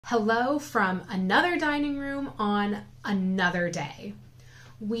Hello from another dining room on another day.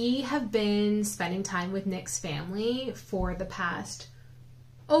 We have been spending time with Nick's family for the past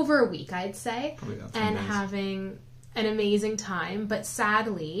over a week, I'd say, and having an amazing time. But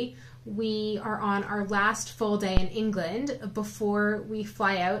sadly, we are on our last full day in England before we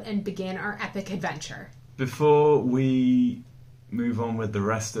fly out and begin our epic adventure. Before we move on with the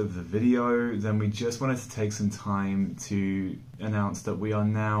rest of the video, then we just wanted to take some time to announce that we are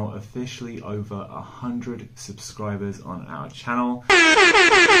now officially over 100 subscribers on our channel.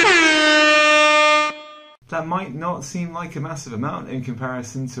 That might not seem like a massive amount in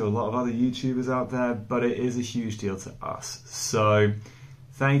comparison to a lot of other YouTubers out there, but it is a huge deal to us. So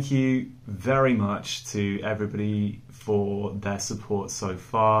thank you very much to everybody for their support so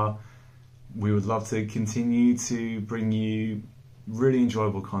far. We would love to continue to bring you really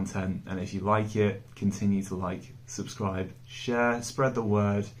enjoyable content, and if you like it, continue to like, subscribe, share, spread the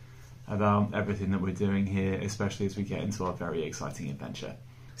word about everything that we're doing here, especially as we get into our very exciting adventure.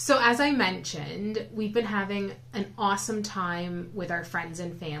 So as I mentioned, we've been having an awesome time with our friends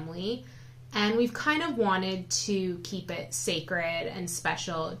and family, and we've kind of wanted to keep it sacred and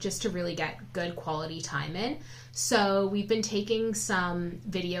special just to really get good quality time in. So we've been taking some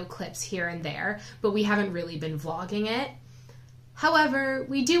video clips here and there, but we haven't really been vlogging it. However,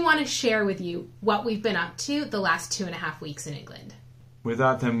 we do want to share with you what we've been up to the last 2.5 weeks in England. With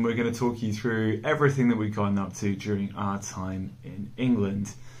that, then, we're going to talk you through everything that we've gotten up to during our time in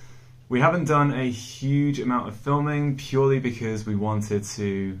England. We haven't done a huge amount of filming purely because we wanted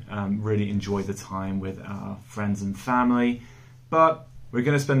to really enjoy the time with our friends and family, but we're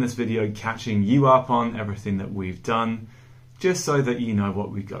going to spend this video catching you up on everything that we've done, just so that you know what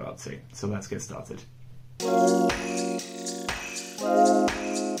we've got up to. So let's get started.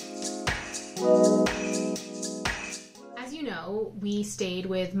 As you know, we stayed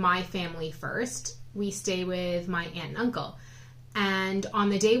with my family first. We stayed with my aunt and uncle. And on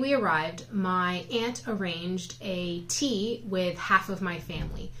the day we arrived, my aunt arranged a tea with half of my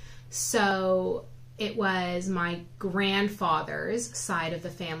family. So it was my grandfather's side of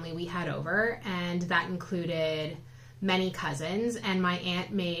the family we had over, and that included many cousins, and my aunt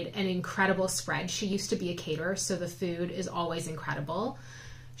made an incredible spread. She used to be a caterer, so the food is always incredible.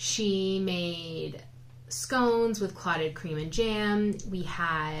 She made scones with clotted cream and jam. We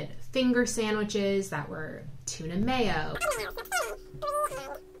had finger sandwiches that were tuna mayo.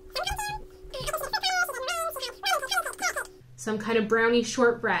 Some kind of brownie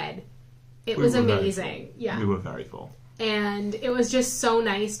shortbread. It was amazing. Yeah. We were very full. And it was just so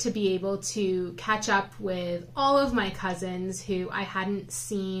nice to be able to catch up with all of my cousins who I hadn't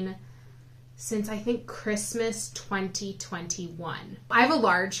seen since, I think, Christmas 2021. I have a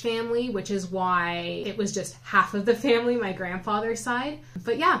large family, which is why it was just half of the family, my grandfather's side.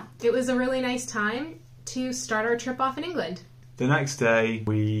 But yeah, it was a really nice time to start our trip off in England. The next day,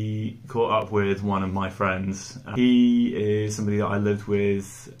 we caught up with one of my friends. He is somebody that I lived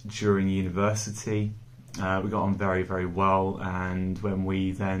with during university. We got on very, very well, and when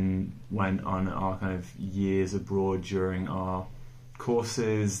we then went on our kind of years abroad during our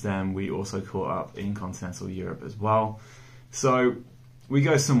courses, then we also caught up in continental Europe as well. So we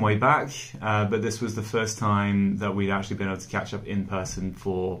go some way back, but this was the first time that we'd actually been able to catch up in person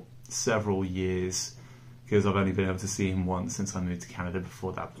for several years, because I've only been able to see him once since I moved to Canada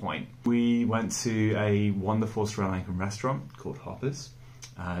before that point. We went to a wonderful Sri Lankan restaurant called Hoppers.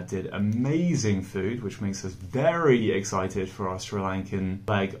 Did amazing food, which makes us very excited for our Sri Lankan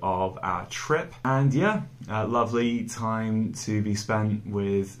leg of our trip. And yeah, lovely time to be spent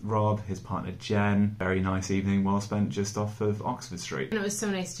with Rob, his partner Jen. Very nice evening well spent just off of Oxford Street. And it was so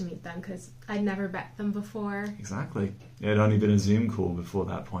nice to meet them because I'd never met them before. Exactly. It had only been a Zoom call before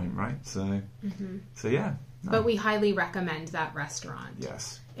that point, right? So, so yeah. No. But we highly recommend that restaurant.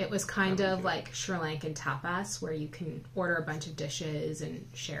 Yes. It was kind of like Sri Lankan tapas, where you can order a bunch of dishes and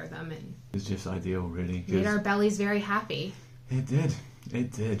share them. And it was just ideal, really. Made our bellies very happy. It did.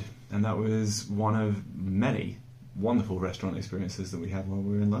 It did. And that was one of many wonderful restaurant experiences that we had while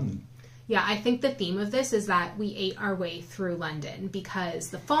we were in London. Yeah, I think the theme of this is that we ate our way through London, because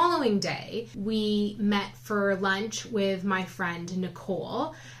the following day we met for lunch with my friend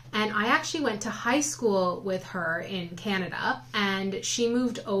Nicole. And I actually went to high school with her in Canada, and she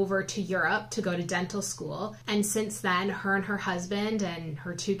moved over to Europe to go to dental school. And since then, her and her husband and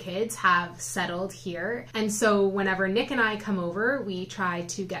her 2 kids have settled here. And so whenever Nick and I come over, we try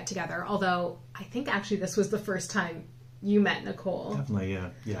to get together. Although I think actually this was the first time you met Nicole. Definitely, yeah.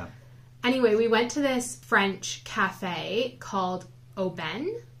 Yeah. Anyway, we went to this French cafe called Aubaine.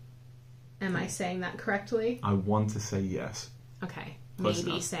 Am I saying that correctly? I want to say yes. Okay.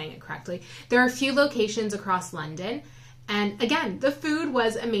 maybe saying it correctly. There are a few locations across London. And again, the food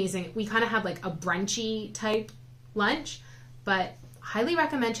was amazing. We kind of had like a brunchy type lunch, but highly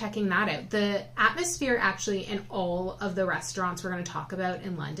recommend checking that out. The atmosphere actually in all of the restaurants we're going to talk about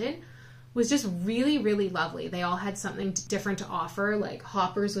in London was just really, really lovely. They all had something different to offer. Like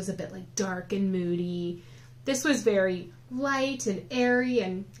Hopper's was a bit like dark and moody. This was very light and airy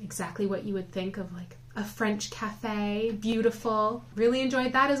and exactly what you would think of like a French cafe. Beautiful. Really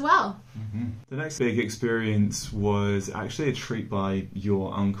enjoyed that as well. Mm-hmm. The next big experience was actually a treat by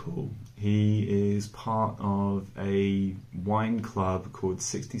your uncle. He is part of a wine club called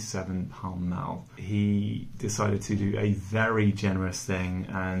 67 Pall. He decided to do a very generous thing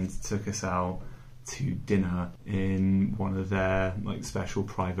and took us out to dinner in one of their like special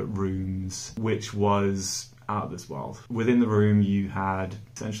private rooms, which was out of this world. Within the room you had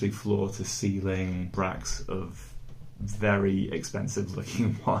essentially floor to ceiling racks of very expensive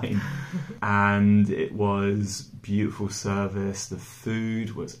looking wine and it was beautiful service. The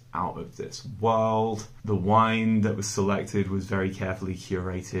food was out of this world. The wine that was selected was very carefully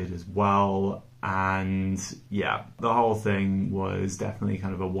curated as well. And yeah, the whole thing was definitely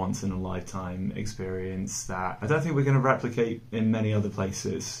kind of a once in a lifetime experience that I don't think we're going to replicate in many other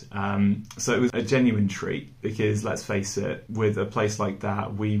places. So it was a genuine treat because let's face it, with a place like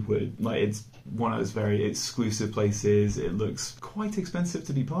that, we would like it's one of those very exclusive places. It looks quite expensive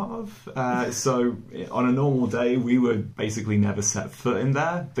to be part of. So on a normal day, we would basically never set foot in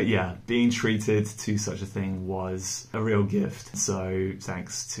there. But yeah, being treated to such a thing was a real gift. So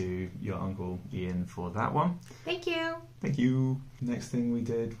thanks to your uncle Ian for that one. Thank you. Thank you. Next thing we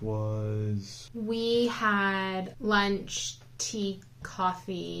did was... we had lunch, tea,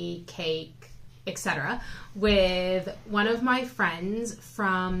 coffee, cake, etc. with one of my friends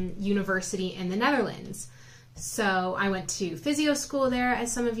from university in the Netherlands. So I went to physio school there, as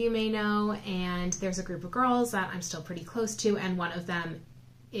some of you may know, and there's a group of girls that I'm still pretty close to, and one of them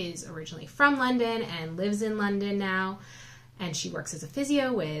is originally from London and lives in London now, and she works as a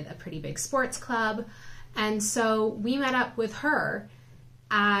physio with a pretty big sports club. And so we met up with her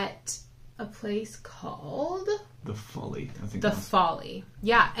at a place called... The Folly, I think. The Folly.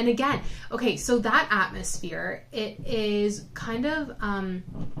 Yeah. And again, okay, so that atmosphere, it is kind of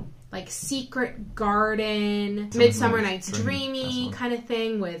like secret garden, Midsummer Night's Dreamy kind of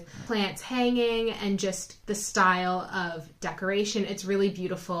thing with plants hanging and just the style of decoration. It's really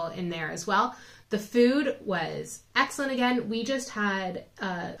beautiful in there as well. The food was excellent again. We just had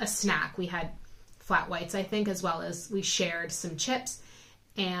a snack. We had flat whites, I think, as well as we shared some chips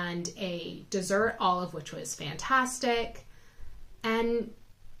and a dessert, all of which was fantastic. And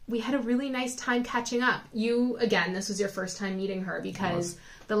we had a really nice time catching up. You, again, this was your first time meeting her because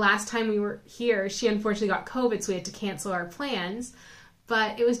the last time we were here, she unfortunately got COVID, so we had to cancel our plans.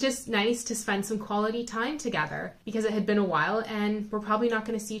 But it was just nice to spend some quality time together because it had been a while and we're probably not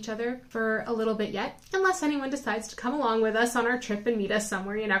going to see each other for a little bit yet, unless anyone decides to come along with us on our trip and meet us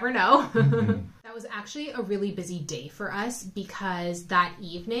somewhere. You never know. That was actually a really busy day for us because that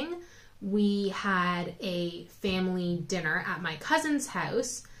evening we had a family dinner at my cousin's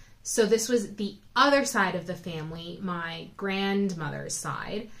house. So this was the other side of the family, my grandmother's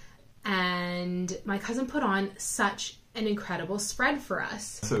side. And my cousin put on such an incredible spread for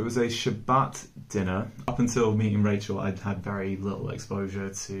us. So it was a Shabat dinner. Up until meeting Rachel, I'd had very little exposure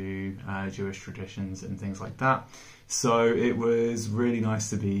to Jewish traditions and things like that. So it was really nice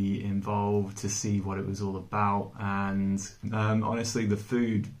to be involved, to see what it was all about. And honestly, the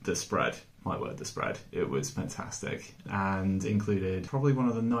food, the spread, my word, the spread, it was fantastic and included probably one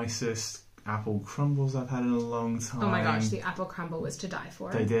of the nicest apple crumbles I've had in a long time. Oh my gosh, the apple crumble was to die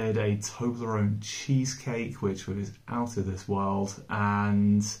for. They did a Toblerone cheesecake, which was out of this world,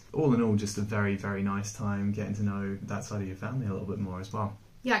 and all in all, just a very, very nice time getting to know that side of your family a little bit more as well.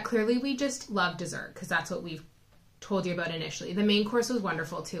 Yeah, clearly we just love dessert, because that's what we've told you about initially. The main course was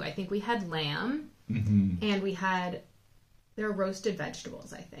wonderful too. I think we had lamb, and we had... there were roasted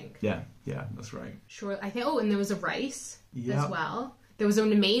vegetables, I think. Yeah, that's right. Sure, I think. Oh, and there was a rice as well. There was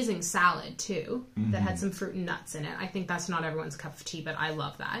an amazing salad, too, that had some fruit and nuts in it. I think that's not everyone's cup of tea, but I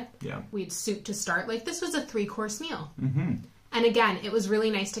love that. Yeah. We had soup to start. Like, this was a 3-course meal. And again, it was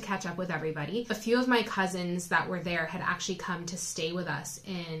really nice to catch up with everybody. A few of my cousins that were there had actually come to stay with us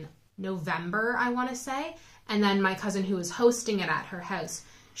in November, I want to say. And then my cousin who was hosting it at her house,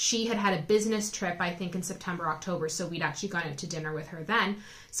 she had had a business trip, I think, in September, October, so we'd actually gone out to dinner with her then.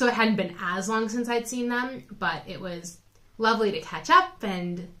 So it hadn't been as long since I'd seen them, but it was lovely to catch up,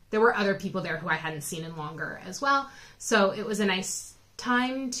 and there were other people there who I hadn't seen in longer as well. So it was a nice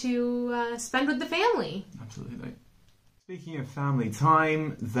time to spend with the family. Absolutely. Speaking of family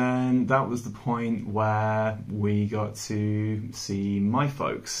time, then that was the point where we got to see my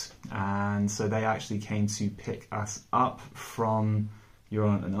folks. And so they actually came to pick us up from your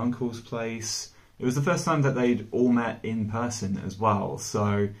aunt and uncle's place. It was the first time that they'd all met in person as well.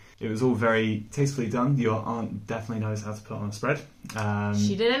 So it was all very tastefully done. Your aunt definitely knows how to put on a spread.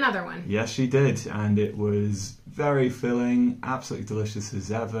 She did another one. Yes, she did. And it was very filling, absolutely delicious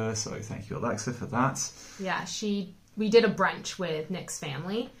as ever. So thank you, Alexa, for that. Yeah, we did a brunch with Nick's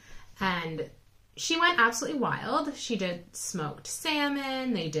family, and she went absolutely wild. She did smoked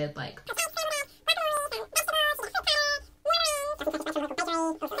salmon. They did like...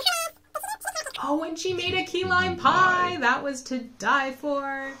 Oh, and she made a key lime pie. That was to die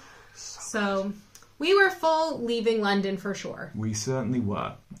for. So we were full leaving London for sure. We certainly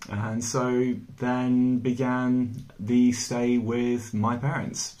were. And so then began the stay with my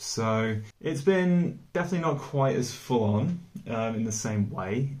parents. So it's been definitely not quite as full on in the same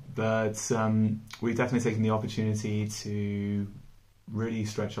way, but we've definitely taken the opportunity to really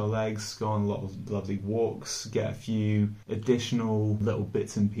stretch our legs, go on a lot of lovely walks, get a few additional little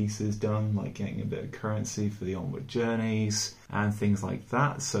bits and pieces done, like getting a bit of currency for the onward journeys and things like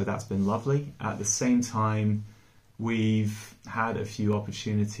that. So that's been lovely. At the same time, we've had a few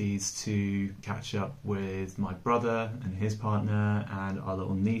opportunities to catch up with my brother and his partner and our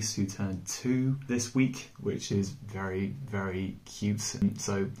little niece who turned 2 this week, which is very, very cute. And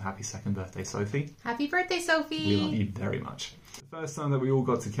so happy 2nd birthday, Sophie. Happy birthday, Sophie. We love you very much. The first time that we all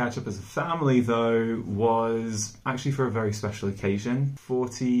got to catch up as a family, though, was actually for a very special occasion.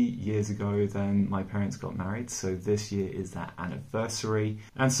 40 years ago, then my parents got married, so this year is that anniversary.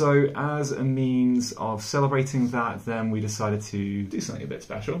 And so as a means of celebrating that, then we decided to do something a bit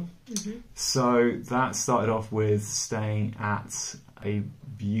special. Mm-hmm. So that started off with staying at a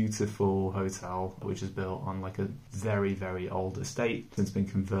beautiful hotel, which is built on like a very, very old estate. It's been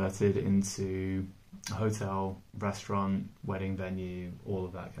converted into a hotel, restaurant, wedding venue, all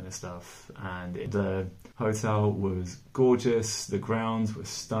of that kind of stuff. And the hotel was gorgeous, the grounds were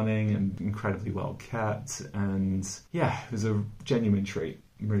stunning and incredibly well kept, and yeah, it was a genuine treat.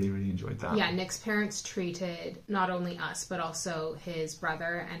 Really, really enjoyed that. Yeah, Nick's parents treated not only us, but also his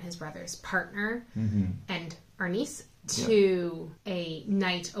brother and his brother's partner and our niece to a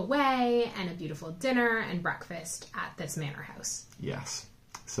night away and a beautiful dinner and breakfast at this manor house. Yes.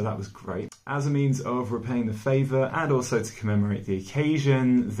 So that was great. As a means of repaying the favour and also to commemorate the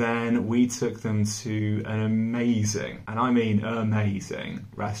occasion, then we took them to an amazing, and I mean amazing,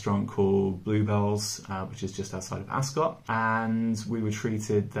 restaurant called Bluebells, which is just outside of Ascot. And we were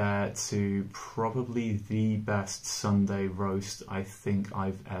treated there to probably the best Sunday roast I think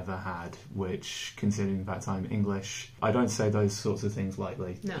I've ever had, which, considering that I'm English, I don't say those sorts of things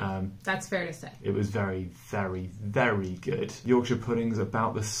lightly. No, that's fair to say. It was very, very, very good. Yorkshire pudding's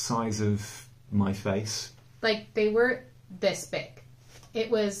about the size of my face. Like, they were this big. It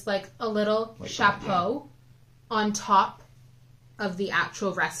was like a little like chapeau on top of the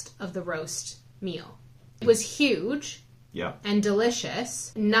actual rest of the roast meal. It was huge and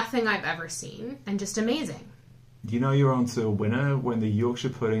delicious. Nothing I've ever seen, and just amazing. You know you're onto a winner when the Yorkshire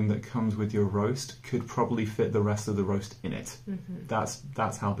pudding that comes with your roast could probably fit the rest of the roast in it. Mm-hmm.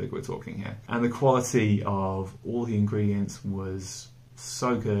 That's how big we're talking here. And the quality of all the ingredients was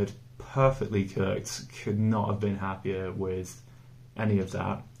so good, perfectly cooked. Could not have been happier with any of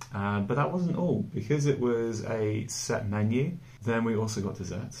that. But that wasn't all. Because it was a set menu, then we also got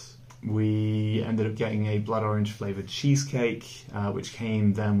desserts. We ended up getting a blood orange flavoured cheesecake, which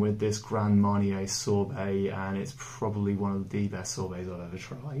came then with this Grand Marnier sorbet, and it's probably one of the best sorbets I've ever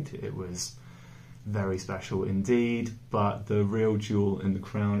tried. It was very special indeed, but the real jewel in the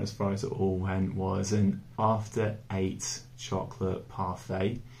crown as far as it all went was an after 8 chocolate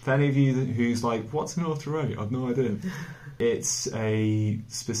parfait. For any of you who's like, what's an after 8? I've no idea. It's a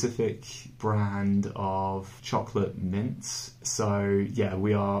specific brand of chocolate mints. So yeah,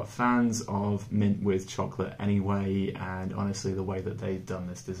 we are fans of mint with chocolate anyway, and honestly the way that they've done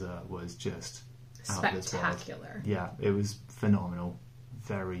this dessert was just spectacular. Yeah, it was phenomenal.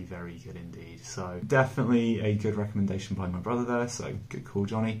 Very, very good indeed. So definitely a good recommendation by my brother there. So good call,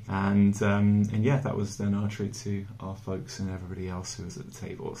 Johnny. And yeah, that was then our treat to our folks and everybody else who was at the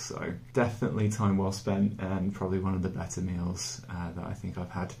table. So definitely time well spent, and probably one of the better meals that I think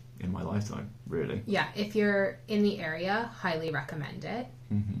I've had in my lifetime, really. Yeah, if you're in the area, highly recommend it.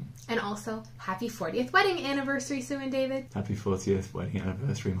 Mm-hmm. And also, happy 40th wedding anniversary, Sue and David. Happy 40th wedding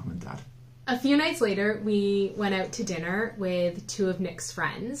anniversary, Mum and Dad. A few nights later, we went out to dinner with 2 of Nick's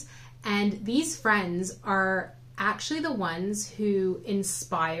friends, and these friends are actually the ones who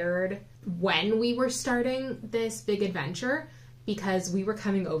inspired when we were starting this big adventure because we were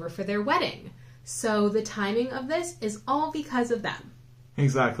coming over for their wedding. So the timing of this is all because of them.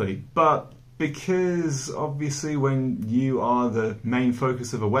 Exactly. But because obviously when you are the main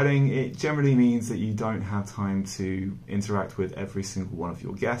focus of a wedding, it generally means that you don't have time to interact with every single one of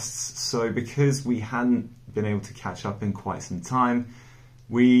your guests. So because we hadn't been able to catch up in quite some time,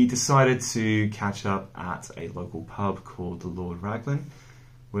 we decided to catch up at a local pub called the Lord Raglan,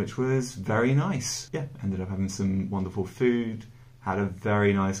 which was very nice. Yeah, ended up having some wonderful food, had a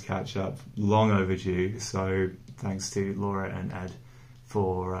very nice catch up, long overdue. So thanks to Laura and Ed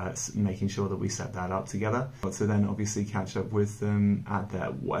for making sure that we set that up together. To then obviously catch up with them at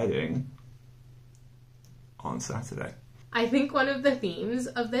their wedding on Saturday. I think one of the themes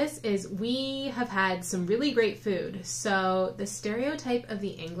of this is we have had some really great food. So the stereotype of the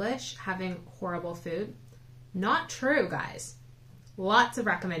English having horrible food, not true, guys. Lots of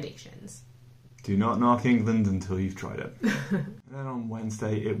recommendations. Do not knock England until you've tried it. And then on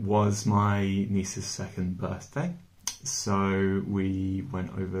Wednesday, it was my niece's second birthday. So we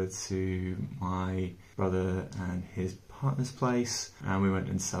went over to my brother and his partner's place, and we went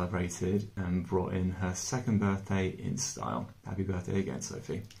and celebrated and brought in her second birthday in style. Happy birthday again,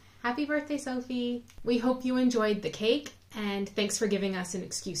 Sophie. Happy birthday, Sophie. We hope you enjoyed the cake, and thanks for giving us an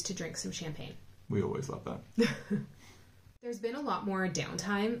excuse to drink some champagne. We always love that. There's been a lot more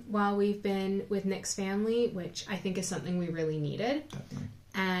downtime while we've been with Nick's family, which I think is something we really needed. Definitely.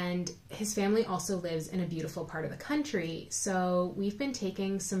 And his family also lives in a beautiful part of the country, so we've been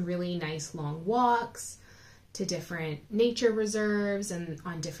taking some really nice long walks to different nature reserves and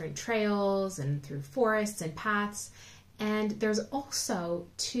on different trails and through forests and paths. And there's also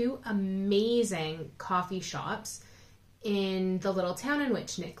 2 amazing coffee shops in the little town in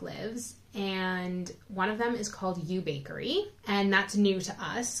which Nick lives. And one of them is called U Bakery, and that's new to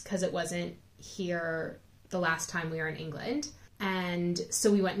us because it wasn't here the last time we were in England. And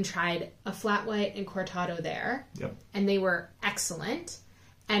so we went and tried a flat white and cortado there. Yep. And they were excellent.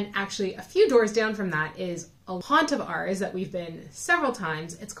 And actually a few doors down from that is a haunt of ours that we've been several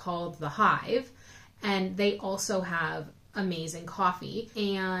times. It's called The Hive. And they also have amazing coffee.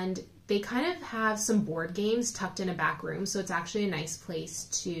 And they kind of have some board games tucked in a back room. So it's actually a nice place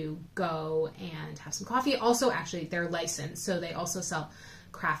to go and have some coffee. Also, actually, they're licensed. So they also sell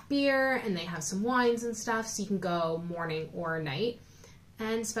craft beer and they have some wines and stuff. So you can go morning or night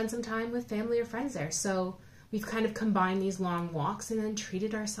and spend some time with family or friends there. So we've kind of combined these long walks and then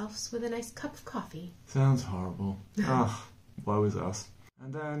treated ourselves with a nice cup of coffee. Sounds horrible. Ah, woe is us.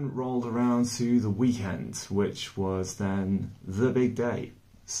 And then rolled around to the weekend, which was then the big day.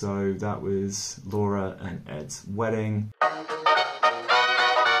 So that was Laura and Ed's wedding.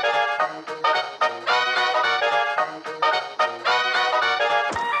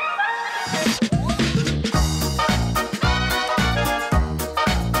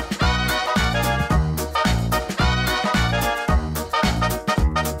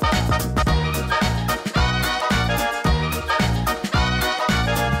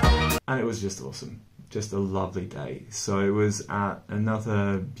 And it was just awesome. Just a lovely day. So it was at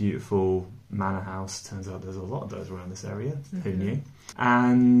another beautiful manor house. Turns out there's a lot of those around this area. Who knew?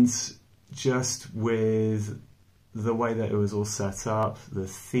 And just with the way that it was all set up, the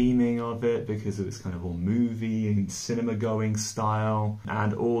theming of it, because it was kind of all movie and cinema going style,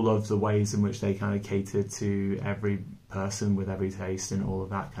 and all of the ways in which they kind of catered to every person with every taste and all of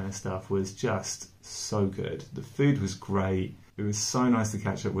that kind of stuff was just so good. The food was great. It was so nice to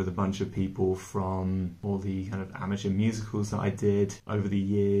catch up with a bunch of people from all the kind of amateur musicals that I did over the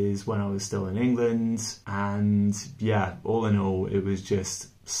years when I was still in England. And yeah, all in all, it was just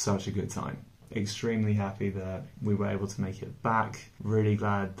such a good time. Extremely happy that we were able to make it back. Really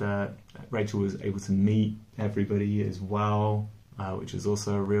glad that Rachel was able to meet everybody as well, which was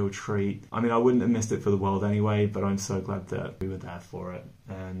also a real treat. I mean, I wouldn't have missed it for the world anyway, but I'm so glad that we were there for it.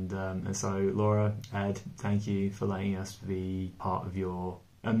 And so, Laura, Ed, thank you for letting us be part of your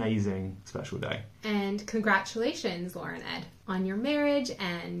amazing special day. And congratulations, Laura and Ed, on your marriage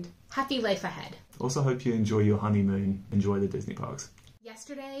and happy life ahead. Also hope you enjoy your honeymoon. Enjoy the Disney parks.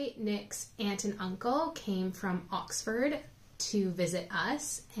 Yesterday, Nick's aunt and uncle came from Oxford to visit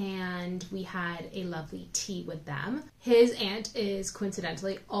us, and we had a lovely tea with them. His aunt is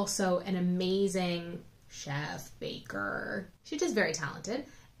coincidentally also an amazing chef, baker. She's just very talented,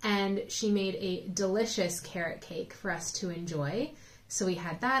 and she made a delicious carrot cake for us to enjoy. So we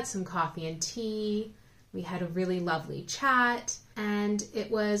had that, some coffee and tea. We had a really lovely chat, and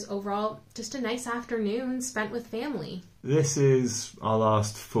it was overall just a nice afternoon spent with family. This is our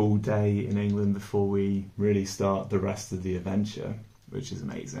last full day in England before we really start the rest of the adventure. which is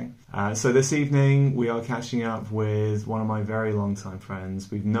amazing. So this evening we are catching up with one of my very long-time friends.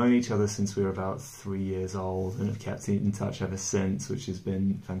 We've known each other since we were about 3 years old and have kept in touch ever since, which has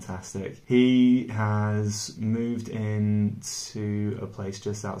been fantastic. He has moved into a place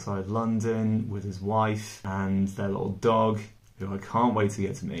just outside London with his wife and their little dog, who I can't wait to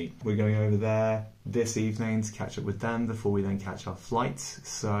get to meet. We're going over there this evening to catch up with them before we then catch our flight.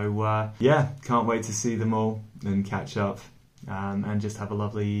 So yeah, can't wait to see them all and catch up and just have a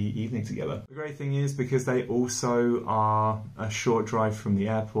lovely evening together. The great thing is, because they also are a short drive from the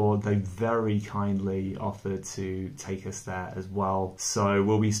airport, they very kindly offered to take us there as well. So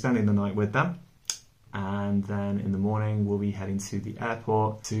we'll be spending the night with them. And then in the morning we'll be heading to the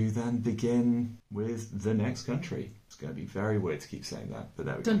airport to then begin with the next country. It's going to be very weird to keep saying that, but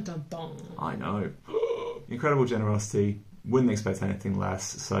there we go. Dun, dun, dun. I know. Incredible generosity. Wouldn't expect anything less.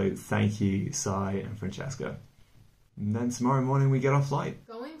 So thank you, Sai and Francesca. And then tomorrow morning we get our flight.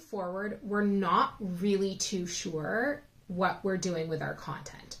 Going forward, we're not really too sure what we're doing with our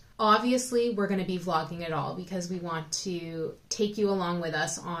content. Obviously, we're going to be vlogging it all because we want to take you along with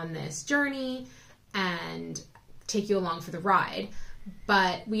us on this journey and take you along for the ride.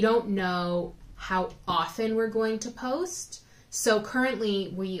 But we don't know how often we're going to post. So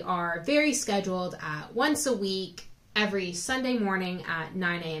currently we are very scheduled at once a week, every Sunday morning at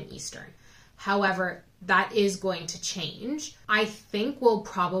 9 a.m. Eastern. However, that is going to change. I think we'll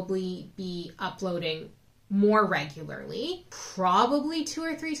probably be uploading more regularly, probably 2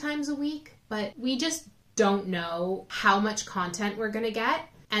 or 3 times a week, but we just don't know how much content we're going to get.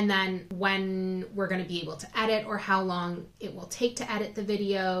 And then when we're going to be able to edit, or how long it will take to edit the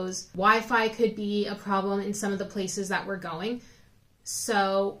videos. Wi-Fi could be a problem in some of the places that we're going.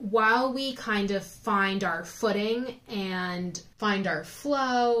 So while we kind of find our footing and find our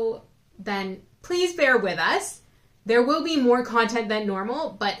flow, then please bear with us. There will be more content than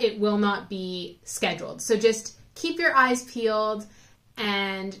normal, but it will not be scheduled. So just keep your eyes peeled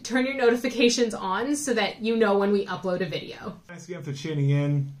and turn your notifications on so that you know when we upload a video. Thanks again for tuning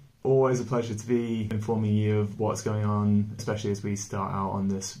in. Always a pleasure to be informing you of what's going on, especially as we start out on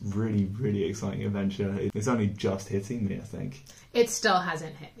this really, really exciting adventure. It's only just hitting me, I think. It still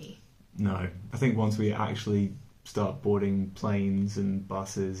hasn't hit me. No. I think once we actually start boarding planes and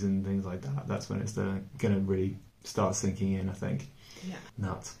buses and things like that, that's when it's going to really start sinking in, I think. Yeah.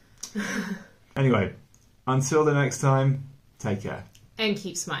 Nuts. Anyway, until the next time, take care. And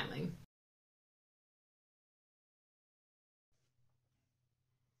keep smiling.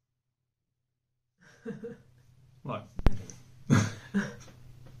 What? Okay.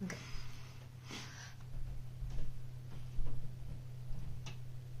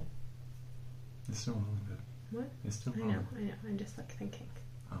 It's still rolling good. What? It's still I rolling. know. I'm just like thinking.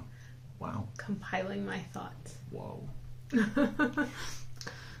 Oh, wow. Compiling my thoughts. Whoa.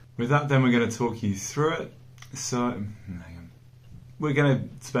 With that, then we're going to talk you through it. So, hang on. We're going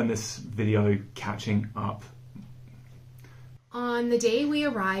to spend this video catching up. On the day we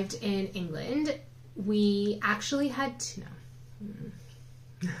arrived in England, we actually had to...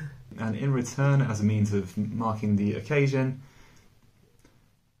 No. And in return, as a means of marking the occasion,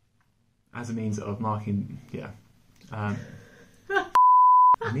 yeah. I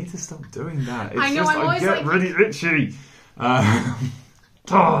need to stop doing that. It's I know, just, I'm always I get really itchy.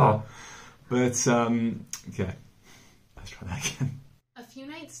 But, okay. Let's try that again. A few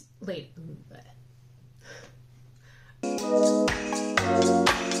nights later...